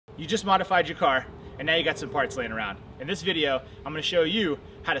You just modified your car and now you got some parts laying around. In this video, I'm going to show you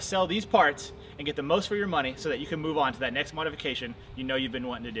how to sell these parts and get the most for your money so that you can move on to that next modification you know you've been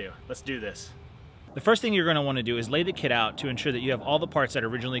wanting to do. Let's do this. The first thing you're going to want to do is lay the kit out to ensure that you have all the parts that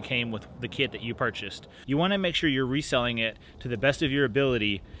originally came with the kit that you purchased. You want to make sure you're reselling it to the best of your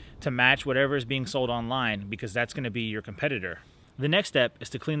ability to match whatever is being sold online, because that's going to be your competitor. The next step is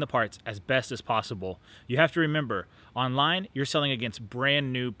to clean the parts as best as possible. You have to remember, online you're selling against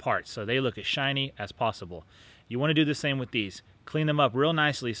brand new parts, so they look as shiny as possible. You want to do the same with these. Clean them up real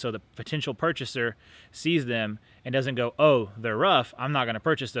nicely so the potential purchaser sees them and doesn't go, oh, they're rough, I'm not going to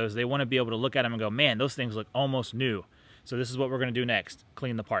purchase those. They want to be able to look at them and go, man, those things look almost new. So this is what we're going to do next,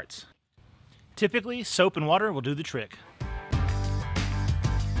 clean the parts. Typically, soap and water will do the trick.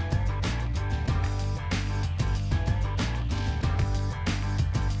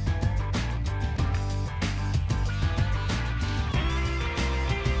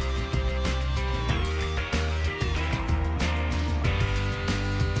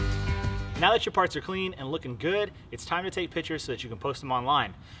 Now that your parts are clean and looking good, it's time to take pictures so that you can post them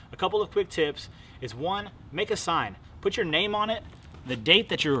online. A couple of quick tips is: one, make a sign. Put your name on it, the date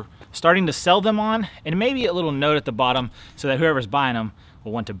that you're starting to sell them on, and maybe a little note at the bottom so that whoever's buying them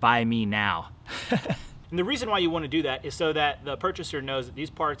will want to buy me now. And the reason why you want to do that is so that the purchaser knows that these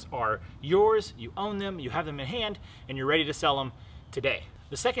parts are yours, you own them, you have them in hand, and you're ready to sell them today.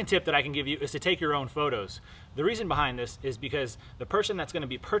 The second tip that I can give you is to take your own photos. The reason behind this is because the person that's going to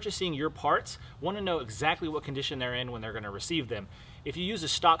be purchasing your parts want to know exactly what condition they're in when they're going to receive them. If you use a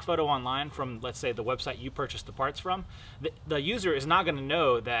stock photo online from, let's say, the website you purchased the parts from, the user is not going to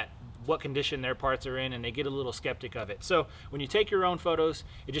know that what condition their parts are in, and they get a little skeptic of it. So when you take your own photos,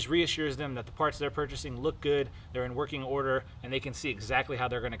 it just reassures them that the parts they're purchasing look good, they're in working order, and they can see exactly how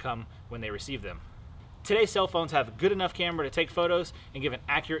they're going to come when they receive them. Today's cell phones have a good enough camera to take photos and give an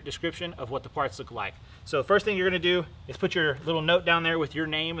accurate description of what the parts look like. So first thing you're going to do is put your little note down there with your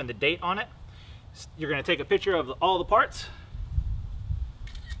name and the date on it. You're going to take a picture of all the parts.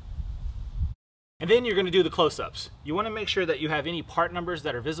 And then you're going to do the close-ups. You want to make sure that you have any part numbers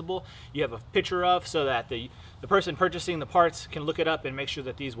that are visible, you have a picture of, so that the person purchasing the parts can look it up and make sure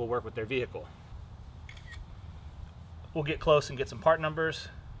that these will work with their vehicle. We'll get close and get some part numbers.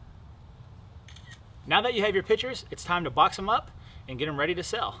 Now that you have your pictures, it's time to box them up and get them ready to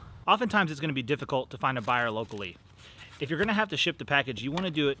sell. Oftentimes it's going to be difficult to find a buyer locally. If you're going to have to ship the package, you want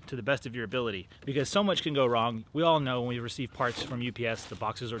to do it to the best of your ability, because so much can go wrong. We all know when we receive parts from UPS, the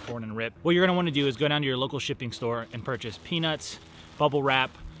boxes are torn and ripped. What you're going to want to do is go down to your local shipping store and purchase peanuts, bubble wrap,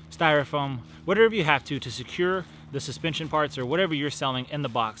 styrofoam, whatever you have to secure the suspension parts or whatever you're selling in the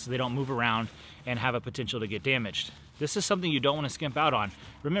box so they don't move around and have a potential to get damaged. This is something you don't want to skimp out on.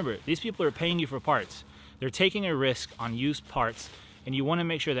 Remember, these people are paying you for parts. They're taking a risk on used parts, and you want to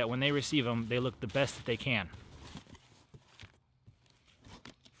make sure that when they receive them, they look the best that they can.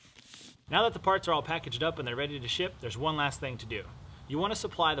 Now that the parts are all packaged up and they're ready to ship, there's one last thing to do. You want to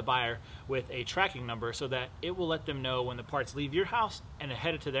supply the buyer with a tracking number so that it will let them know when the parts leave your house and are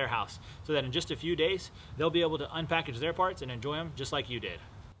headed to their house, so that in just a few days, they'll be able to unpackage their parts and enjoy them just like you did.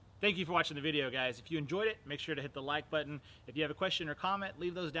 Thank you for watching the video, guys. If you enjoyed it, make sure to hit the like button. If you have a question or comment,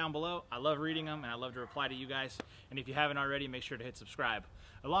 leave those down below. I love reading them and I love to reply to you guys. And if you haven't already, make sure to hit subscribe.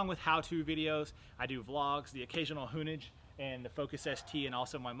 Along with how-to videos, I do vlogs, the occasional Hoonage, and the Focus ST, and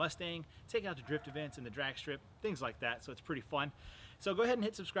also my Mustang, take out to drift events and the drag strip, things like that, so it's pretty fun. So go ahead and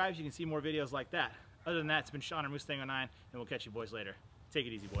hit subscribe so you can see more videos like that. Other than that, it's been Sean or Mustang09, and we'll catch you boys later. Take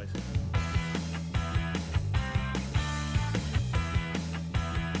it easy, boys.